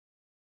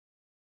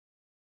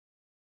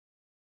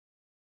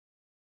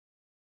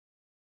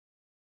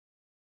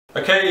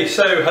Okay,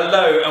 so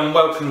hello and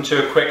welcome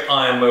to a quick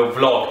i.am.Will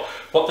vlog.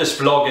 What this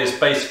vlog is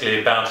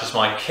basically about is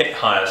my kit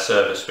hire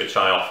service which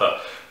I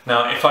offer.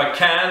 Now if I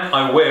can,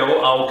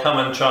 I'll come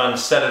and try and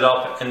set it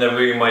up in the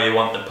room where you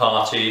want the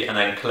party and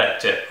then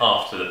collect it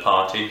after the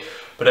party.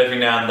 But every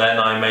now and then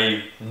I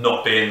may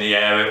not be in the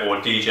area or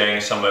DJing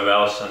somewhere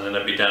else, and then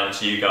it'll be down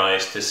to you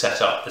guys to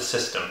set up the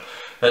system.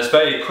 Now, it's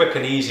very quick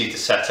and easy to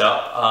set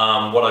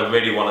up. What I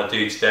really want to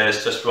do today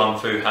is just run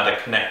through how to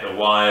connect the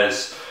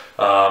wires,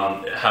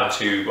 how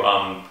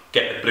to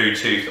get the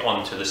Bluetooth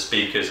onto the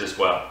speakers as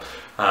well,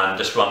 and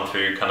just run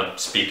through kind of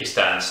speaker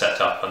stand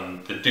setup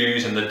and the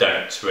do's and the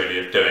don'ts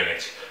really of doing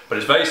it. But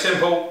it's very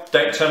simple,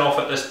 don't turn off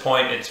at this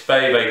point, it's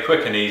very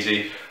quick and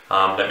easy.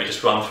 Let me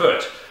just run through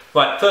it.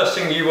 Right, first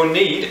thing you will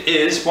need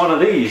is one of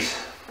these,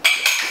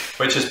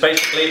 which is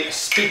basically a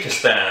speaker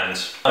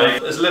stand.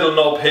 There's a little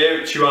knob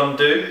here which you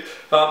undo.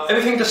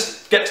 Everything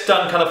just gets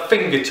done kind of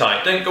finger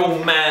tight. Don't go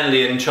all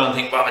manly and try and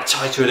think, well, the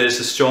tighter it is,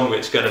 the stronger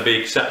it's going to be,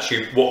 because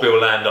actually what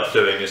we'll end up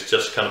doing is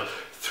just kind of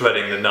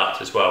threading the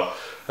nut as well.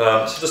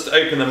 So just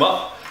open them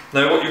up.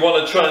 Now what you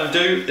want to try and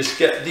do is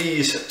get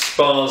these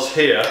spars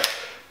here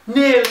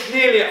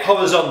nearly at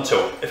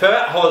horizontal. If they're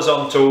at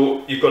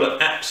horizontal, you've got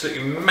an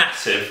absolutely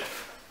massive,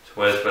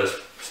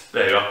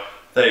 there you are.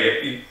 There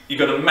you go. You've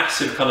got a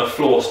massive kind of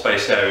floor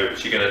space area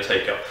which you're going to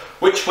take up,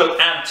 which will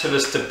add to the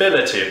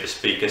stability of the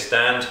speaker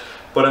stand,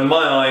 but in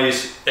my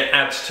eyes it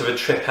adds to the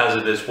trip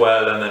hazard as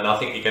well, and then I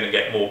think you're going to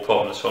get more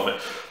problems from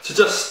it. So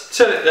just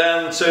set it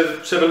down so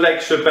the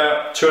legs are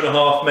about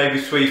 2.5,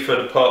 maybe 3 foot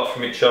apart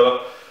from each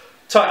other.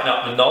 Tighten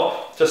up the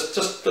knob, just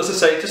as I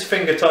say, just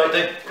finger tight,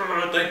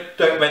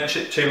 don't wrench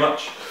it too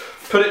much.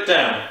 Put it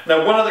down.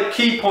 Now one of the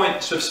key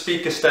points of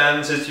speaker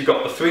stands is you've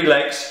got the 3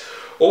 legs.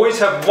 Always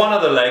have one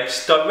of the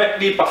legs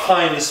directly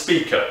behind the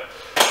speaker.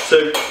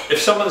 So if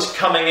someone's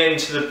coming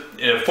into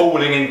the,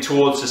 folding in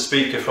towards the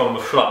speaker from the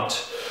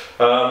front,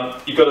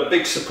 you've got a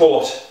big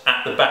support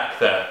at the back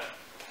there,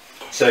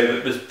 so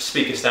that the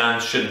speaker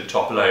stands shouldn't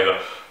topple over.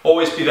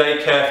 Always be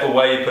very careful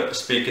where you put the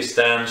speaker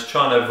stands.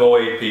 Try and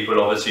avoid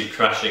people obviously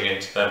crashing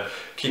into them.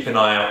 Keep an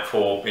eye out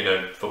for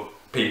for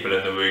people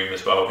in the room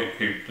as well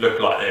who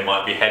look like they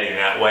might be heading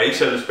that way,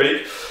 so to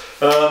speak.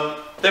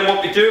 Then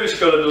what we do is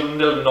you've got a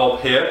little knob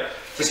here.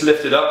 Just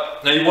lift it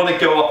up. Now you want to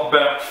go up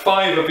about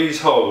 5 of these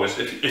holes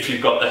if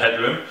you've got the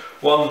headroom.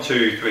 1,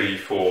 2, 3,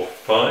 4,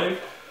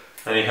 5.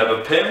 And you have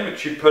a pin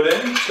which you put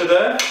in to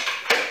there.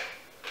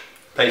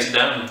 Place it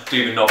down and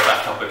do the knob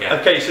back up again.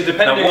 Okay, so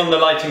depending on the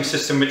lighting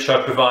system which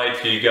I provide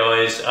for you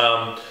guys,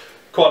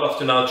 quite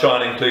often I'll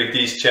try and include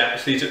these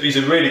chaps. These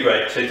are really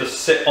great because they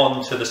just sit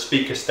onto the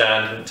speaker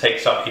stand and it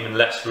takes up even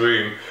less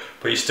room,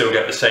 but you still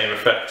get the same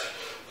effect.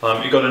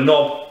 You've got a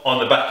knob on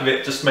the back of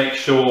it, just make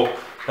sure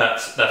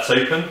that's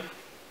open.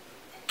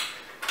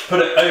 Put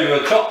it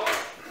over the top,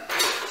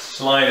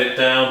 slide it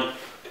down,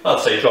 I'd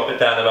say drop it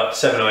down about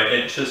 7 or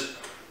 8 inches,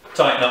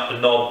 tighten up the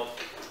knob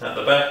at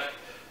the back.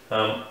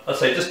 I'd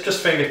say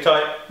just finger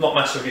tight, not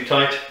massively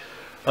tight.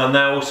 And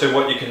now also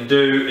what you can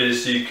do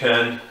is you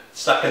can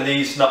slacken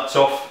these nuts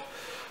off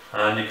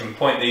and you can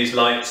point these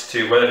lights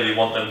to wherever you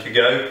want them to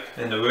go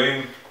in the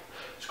room.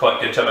 It's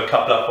quite good to have a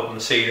couple up on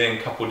the ceiling,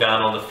 a couple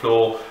down on the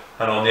floor,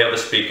 and on the other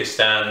speaker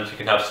stand you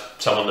can have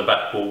some on the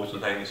back walls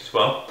and things as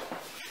well.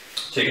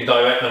 So you can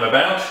direct them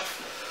about.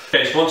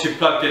 Okay, so once you've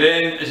plugged it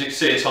in, as you can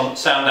see it's on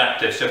sound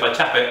active, so if I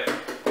tap it,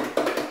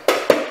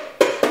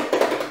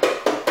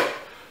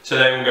 so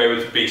they will go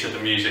with the beat of the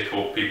music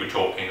or people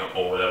talking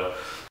or whatever.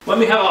 When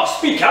we have our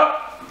speaker,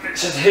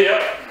 which is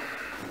here,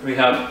 we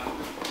have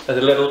a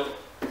little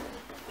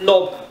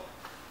knob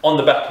on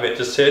the back of it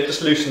just here,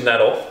 just loosen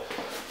that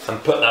off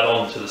and put that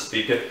onto the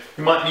speaker.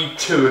 You might need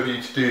 2 of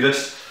you to do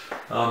this,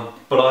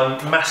 but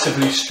I'm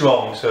massively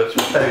strong, so it's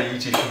very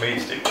easy for me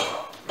to do.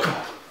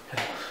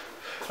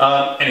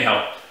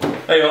 Anyhow,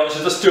 there you are.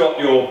 So just do up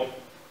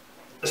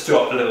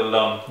the little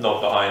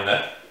knob behind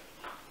there,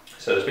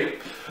 so to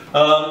speak.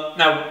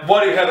 Now,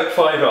 why do you have it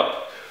 5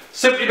 up?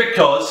 Simply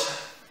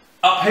because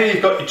up here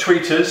you've got your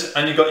tweeters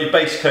and you've got your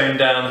bass cone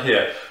down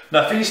here.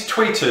 Now, if these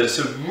tweeters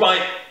are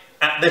right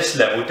at this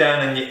level,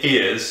 down in your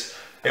ears,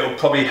 it will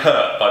probably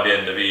hurt by the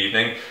end of the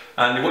evening.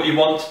 And what you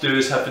want to do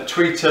is have the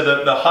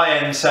tweeter, the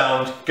high-end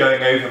sound,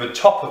 going over the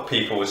top of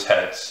people's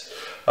heads,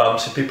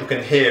 so people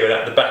can hear it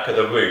at the back of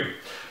the room.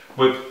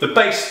 With the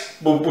bass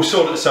will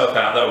sort itself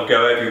out, that will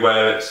go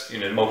everywhere, it's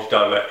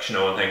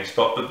multi-directional and things,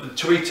 but the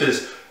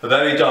tweeters are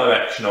very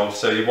directional,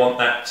 so you want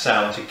that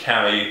sound to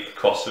carry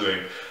across the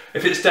room.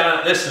 If it's down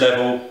at this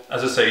level,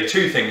 as I say,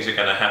 2 things are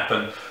going to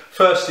happen.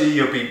 Firstly,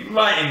 you'll be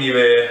right in your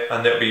ear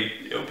and it'll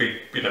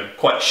be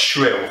quite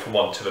shrill, for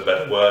want of a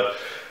better word.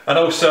 And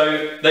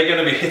also they're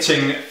going to be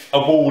hitting a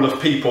wall of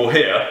people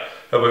here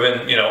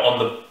within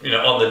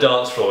on the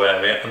dance floor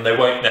area, and they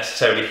won't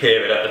necessarily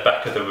hear it at the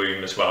back of the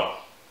room as well.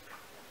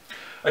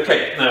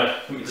 Okay, now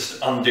let me just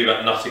undo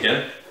that nut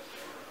again.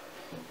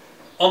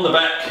 On the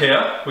back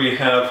here we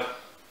have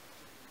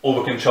all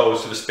the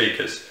controls for the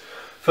speakers.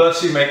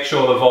 Firstly, make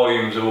sure the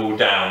volumes are all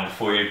down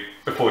before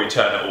you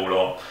turn it all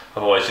on.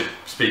 Otherwise your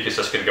speaker's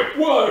just going to go,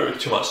 whoa,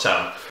 too much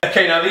sound.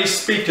 Okay, now these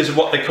speakers are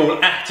what they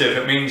call active.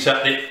 It means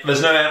that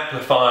there's no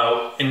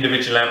amplifier,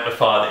 individual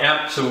amplifier. The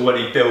amps are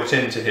already built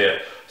into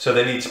here, so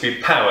they need to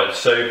be powered.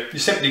 So you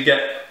simply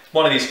get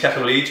one of these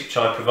kettle leads, which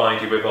I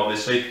provide you with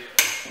obviously,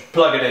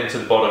 plug it into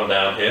the bottom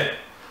down here.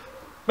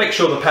 Make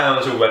sure the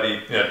power's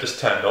already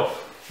just turned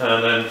off,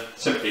 and then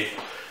simply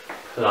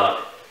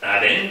plug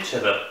that into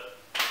the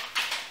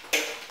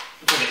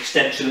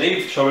extension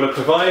lead which I would have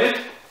provided.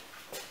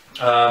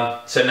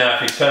 So now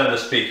if you turn the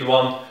speaker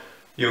on,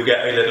 you'll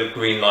get a little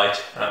green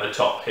light at the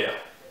top here.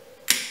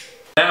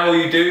 Now all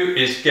you do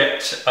is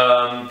get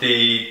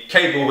the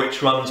cable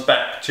which runs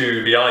back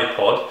to the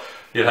iPod.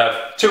 You'll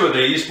have two of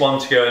these, one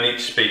to go in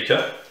each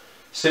speaker.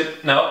 So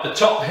now at the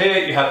top here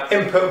you have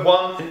input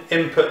 1 and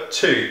input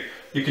 2.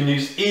 You can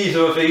use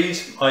either of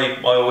these.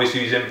 I always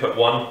use input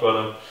 1,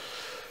 but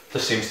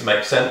this seems to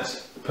make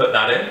sense. Put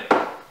that in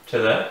to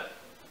there.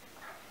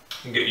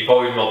 You can get your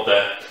volume knob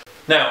there.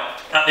 Now,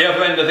 at the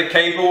other end of the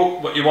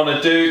cable, what you want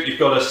to do, you've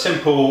got a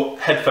simple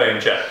headphone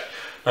jack.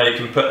 Now you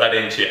can put that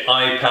into your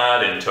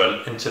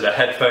iPad, into the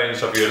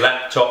headphones of your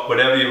laptop,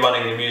 whatever you're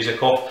running the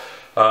music off.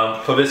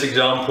 For this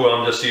example,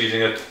 I'm just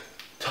using a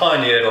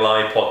tiny little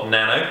iPod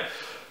Nano.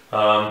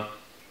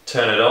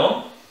 Turn it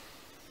on,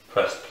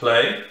 press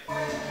play.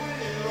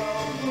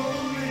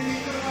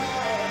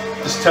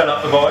 Just turn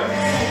up the volume.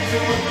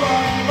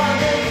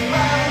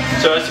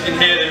 So as you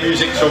can hear, the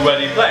music's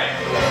already playing.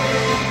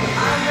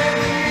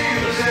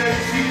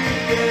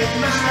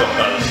 Stop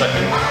that a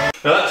second.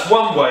 Now that's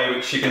one way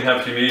which you can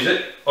have your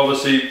music.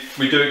 Obviously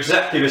we do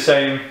exactly the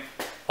same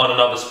on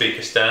another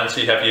speaker stand, so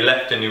you have your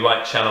left and your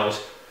right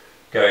channels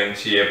going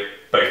to your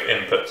both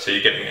inputs, so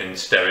you're getting it in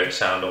stereo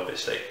sound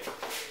obviously.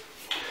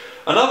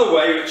 Another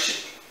way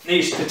which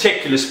these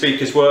particular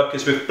speakers work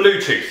is with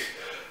Bluetooth.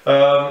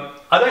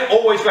 I don't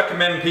always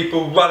recommend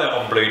people run it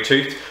on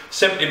Bluetooth,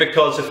 simply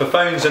because if a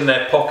phone's in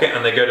their pocket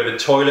and they go to the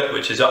toilet,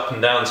 which is up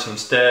and down some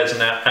stairs and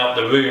out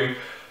the room,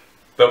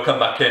 they'll come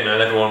back in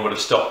and everyone would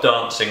have stopped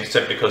dancing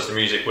simply because the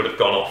music would have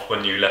gone off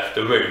when you left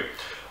the room.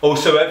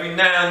 Also, every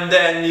now and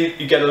then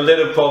you get a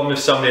little problem if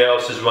somebody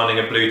else is running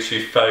a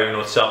Bluetooth phone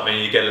or something,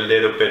 you get a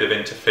little bit of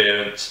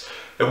interference.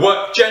 It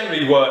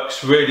generally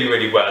works really,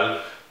 really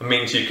well. It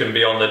means you can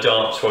be on the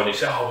dance floor and you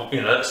say, oh,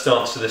 let's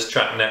dance to this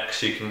track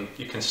next, you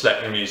can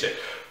select the music.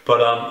 But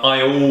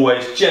I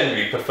always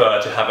generally prefer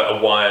to have it a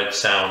wired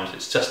sound.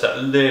 It's just a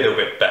little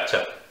bit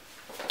better.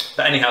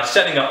 But anyhow,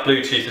 setting up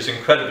Bluetooth is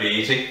incredibly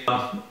easy.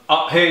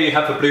 Up here you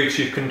have the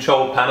Bluetooth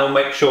control panel.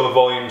 Make sure the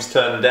volume's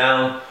turned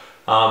down.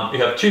 You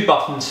have two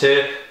buttons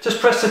here.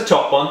 Just press the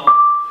top one,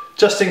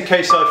 just in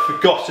case I've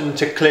forgotten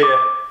to clear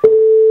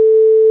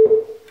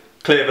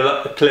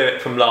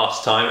it from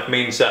last time. It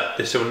means that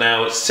this will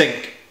now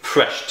sync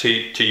fresh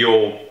to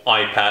your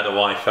iPad or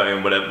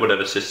iPhone,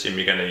 whatever system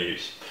you're going to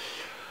use.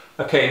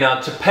 Okay, now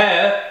to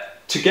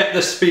get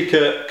the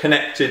speaker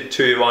connected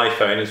to your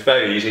iPhone is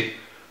very easy.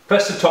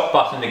 Press the top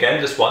button again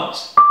just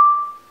once.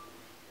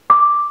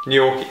 And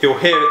you'll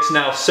hear it's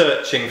now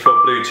searching for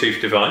a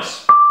Bluetooth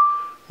device.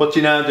 What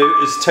you now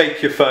do is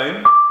take your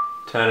phone,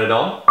 turn it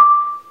on,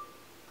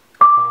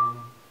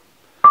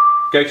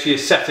 go to your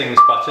settings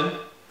button.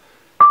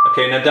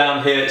 Okay, now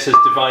down here it says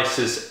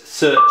devices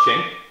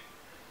searching.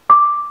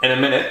 In a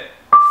minute,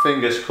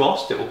 fingers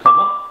crossed, it will come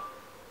up.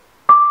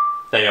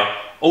 There you are,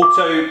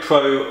 Auto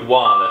Pro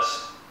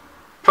Wireless.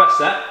 Press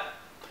that,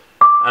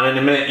 and in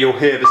a minute you'll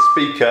hear the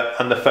speaker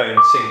and the phone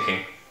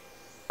syncing.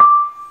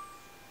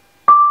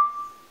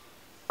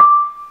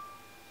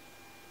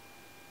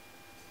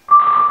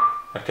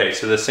 Okay,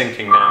 so they're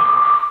syncing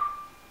now.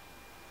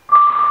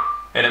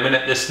 In a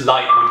minute this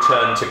light will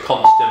turn to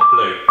constant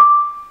blue.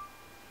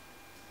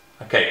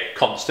 Okay,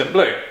 constant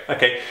blue.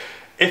 Okay,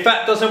 if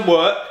that doesn't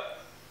work,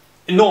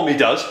 it normally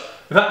does.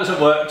 If that doesn't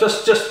work,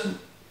 just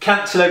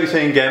cancel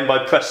everything again by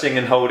pressing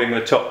and holding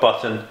the top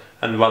button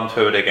and run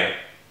through it again.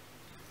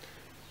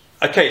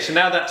 Okay, so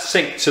now that's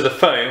synced to the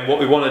phone, what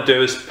we want to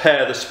do is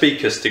pair the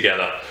speakers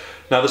together.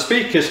 Now the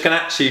speakers can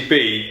actually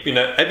be,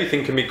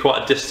 everything can be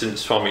quite a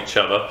distance from each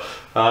other.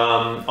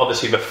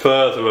 Obviously the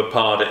further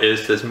apart it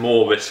is, there's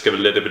more risk of a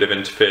little bit of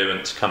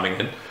interference coming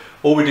in.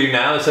 All we do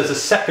now is there's a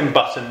second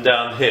button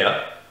down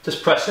here.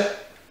 Just press it.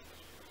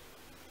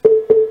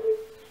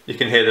 You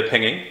can hear the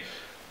pinging.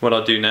 What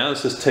I'll do now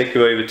is just take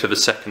you over to the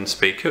second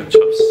speaker, which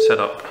I've set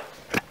up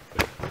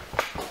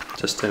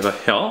just over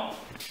here.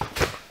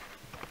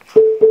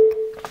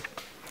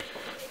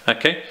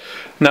 Okay,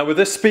 now with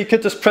this speaker,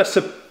 just press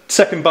the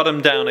second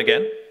button down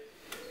again.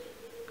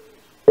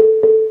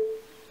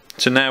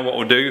 So now what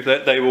we'll do is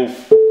that they will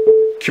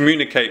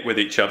communicate with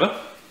each other.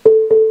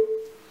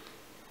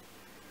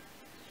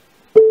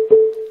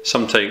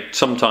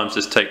 Sometimes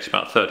this takes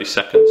about 30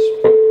 seconds.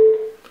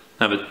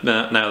 Now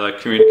they're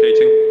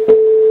communicating.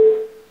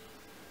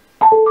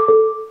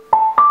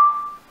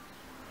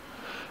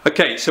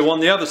 Okay, so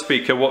on the other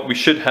speaker, what we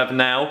should have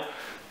now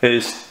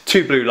is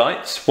two blue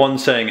lights, one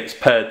saying it's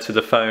paired to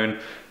the phone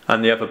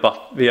and the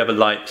other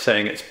light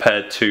saying it's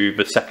paired to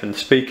the second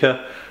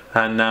speaker.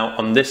 And now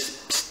on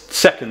this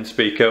second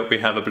speaker we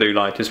have a blue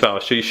light as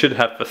well, so you should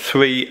have the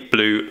 3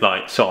 blue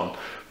lights on,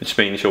 which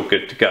means you're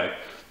good to go.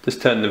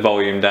 Just turn the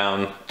volume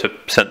down to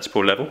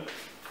sensible level.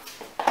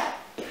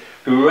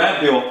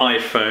 Grab your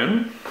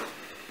iPhone,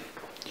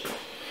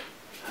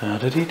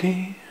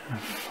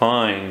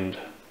 find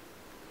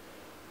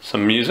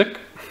some music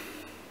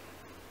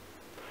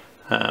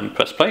and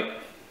press play.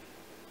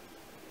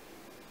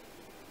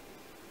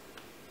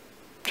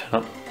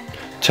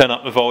 Turn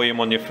up the volume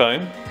on your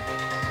phone.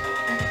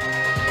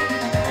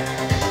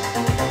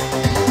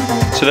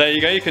 So there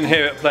you go, you can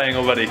hear it playing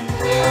already.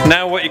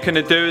 Now what you're going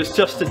to do is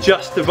just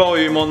adjust the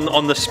volume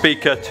on the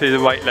speaker to the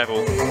right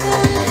level.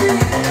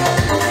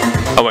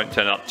 I won't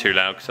turn it up too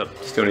loud because I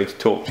still need to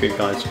talk to you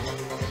guys.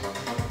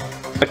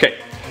 Okay,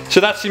 so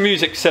that's your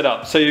music set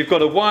up. So you've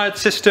got a wired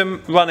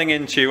system running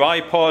into your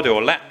iPod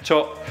or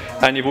laptop,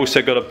 and you've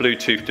also got a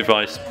Bluetooth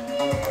device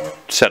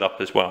set up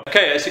as well.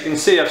 Okay, as you can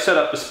see, I've set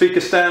up the speaker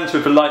stands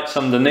with the lights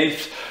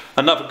underneath.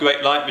 Another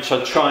great light which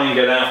I'll try and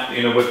get out,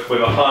 you know, with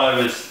a higher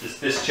is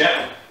this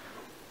chap.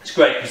 It's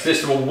great because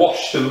this will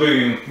wash the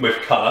room with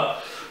colour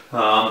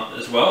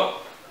as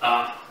well.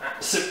 That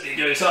simply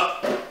goes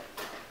up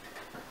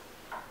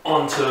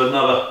onto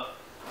another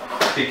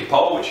speaker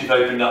pole, which you've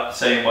opened up the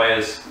same way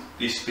as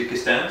these speaker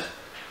stands.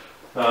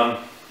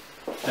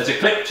 There's a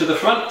clip to the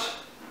front.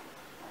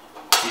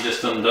 He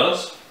just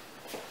undoes.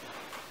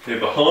 Go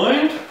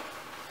behind.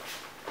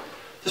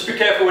 Just be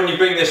careful when you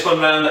bring this one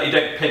round that you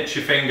don't pinch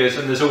your fingers,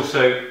 and there's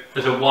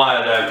a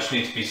wire there which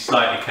you need to be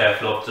slightly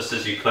careful of just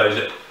as you close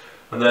it.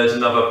 And there's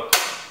another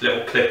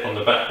little clip on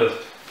the back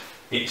of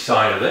each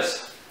side of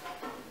this.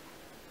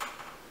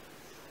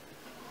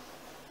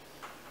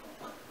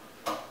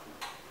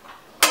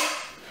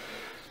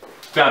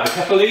 Grab the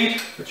kettle lead,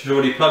 which is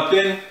already plugged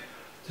in.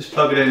 Just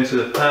plug it into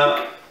the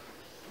power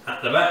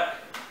at the back.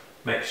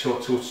 Make sure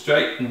it's all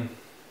straight, and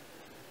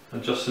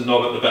adjust the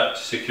knob at the back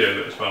to secure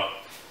it as well.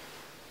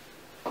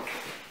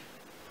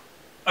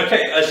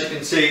 Okay, as you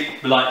can see,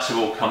 the lights have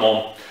all come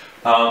on.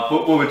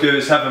 What we'll do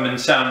is have them in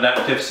sound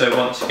active, so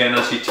once again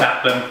as you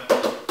tap them,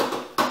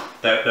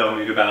 they'll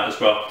move about as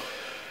well.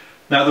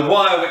 Now the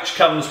wire which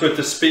comes with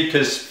the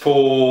speakers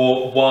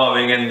for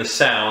wiring in the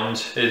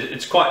sound,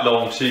 it's quite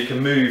long, so you can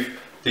move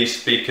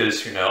these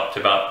speakers, you know, up to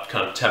about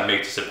kind of 10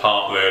 metres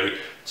apart really,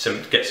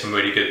 to get some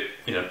really good,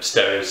 you know,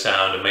 stereo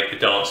sound and make the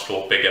dance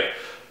floor bigger.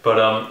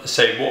 But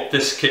say what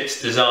this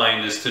kit's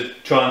designed is to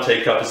try and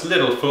take up as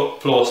little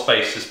floor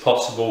space as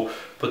possible,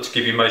 but to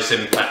give you most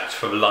impact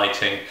for the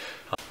lighting.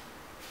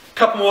 A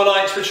couple more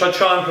lights which I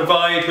try and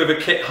provide with a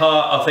kit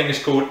hire are things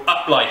called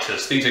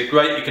uplighters. These are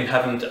great, you can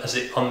have them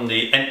on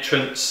the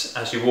entrance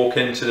as you walk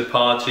into the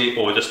party,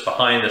 or just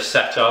behind the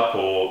setup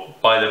or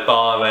by the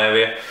bar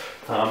area.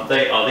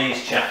 They are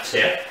these chaps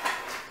here.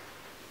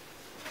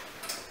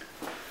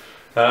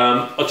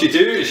 What you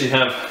do is you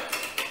have,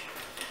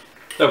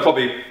 they'll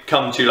probably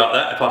come to you like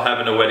that if I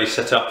haven't already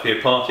set up for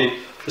your party.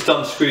 Just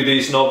unscrew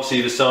these knobs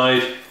either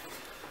side,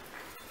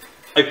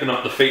 open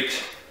up the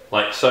feet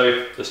like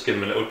so, just give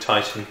them a little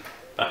tighten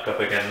back up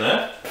again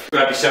there.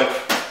 Grab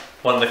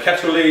yourself one of the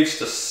kettle leads,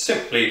 just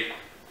simply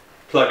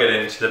plug it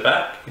into the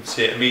back. You can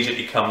see it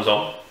immediately comes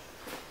on.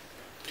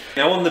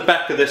 Now on the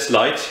back of this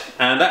light,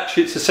 and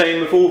actually it's the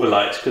same with all the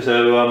lights because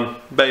they're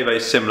very, very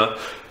similar,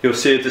 you'll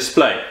see a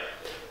display.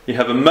 You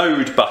have a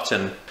mode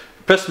button.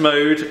 Press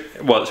mode,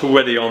 well it's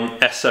already on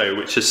SO,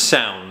 which is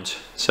sound,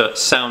 so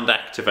it's sound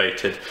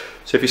activated.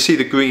 So if you see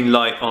the green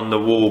light on the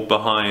wall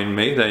behind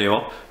me, there you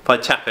are, if I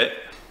tap it,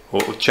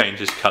 it will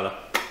change its colour.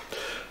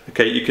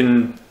 Okay, you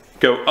can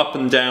go up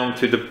and down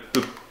to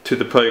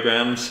the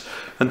programs,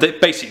 and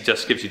it basically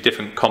just gives you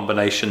different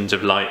combinations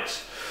of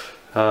lights.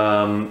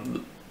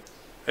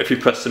 If you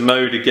press the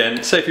mode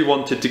again, say if you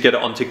wanted to get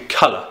it onto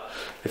colour,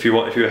 if you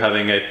were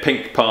having a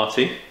pink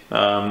party,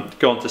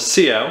 go on to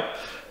CL,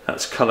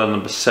 that's colour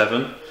number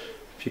 7.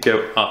 If you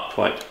go up,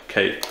 right,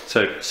 okay,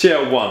 so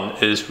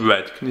CL1 is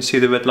red. Can you see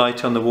the red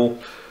light on the wall?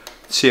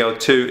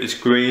 CL2 is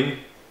green,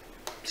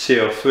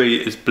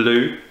 CL3 is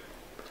blue,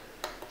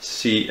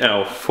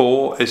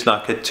 CL4 is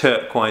like a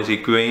turquoisey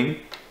green,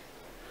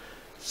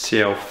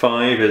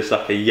 CL5 is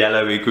like a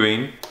yellowy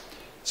green,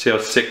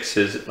 CL6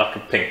 is like a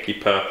pinky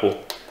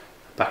purple,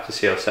 back to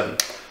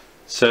CL7.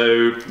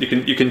 So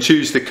you can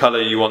choose the colour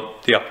you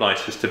want the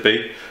uplighters to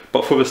be,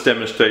 but for this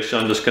demonstration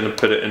I'm just going to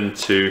put it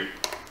into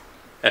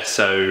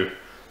SO,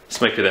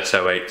 let's make it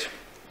SO8.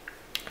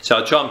 So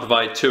I'll try and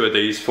provide 2 of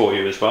these for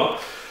you as well.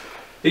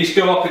 These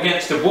go up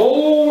against the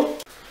wall.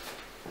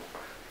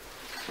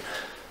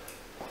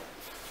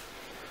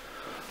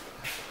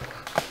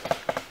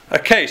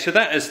 Okay, so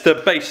that is the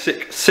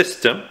basic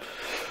system.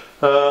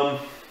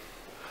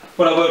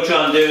 What I will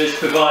try and do is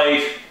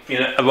provide, you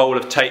know, a roll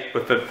of tape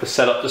with the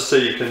setup, just so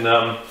you can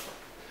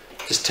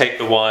just tape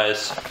the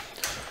wires.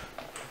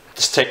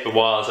 Just tape the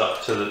wires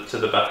up to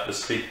the back of the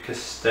speaker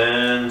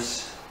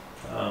stands,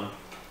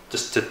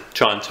 just to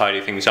try and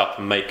tidy things up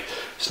and make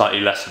slightly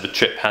less of a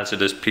trip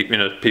hazard as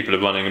people are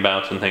running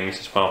about and things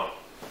as well.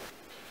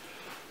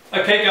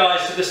 Okay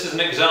guys, so this is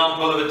an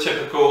example of a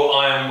typical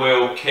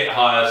i.am.Will kit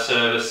hire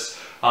service.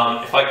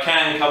 If I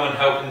can come and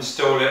help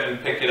install it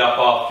and pick it up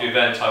after the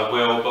event, I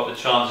will, but the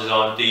chances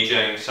are I'm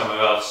DJing somewhere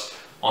else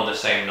on the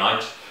same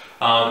night.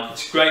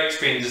 It's great,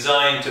 it's been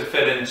designed to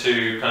fit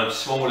into kind of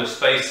smaller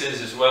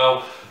spaces as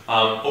well.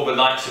 All the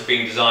lights have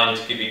been designed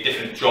to give you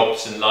different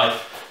jobs in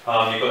life.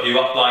 You've got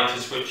your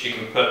uplighters which you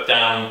can put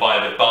down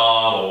by the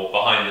bar or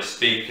behind the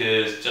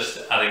speakers, just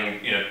adding,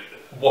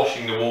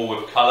 washing the wall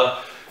with colour.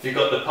 You've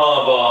got the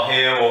power bar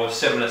here, or a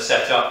similar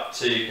setup,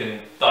 so you can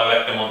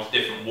direct them onto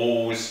different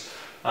walls.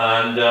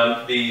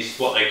 And these,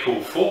 what they call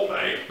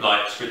foreplay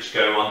lights, which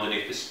go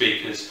underneath the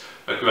speakers,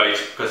 are great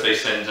because they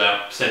send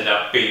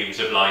out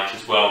beams of light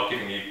as well,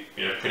 giving you,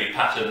 pretty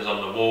patterns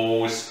on the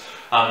walls.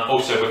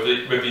 Also with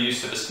the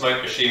use of the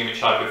smoke machine,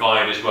 which I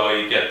provide as well,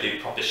 you get the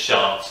proper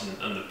shafts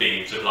and the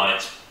beams of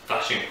lights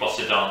flashing across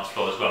the dance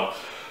floor as well.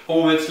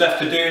 All that's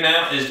left to do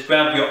now is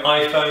grab your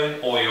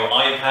iPhone or your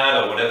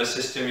iPad or whatever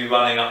system you're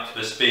running up to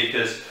the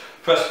speakers,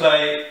 press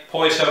play,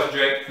 pour yourself a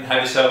drink and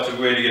have yourself a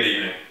really good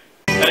evening.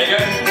 There you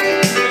go,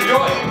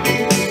 enjoy!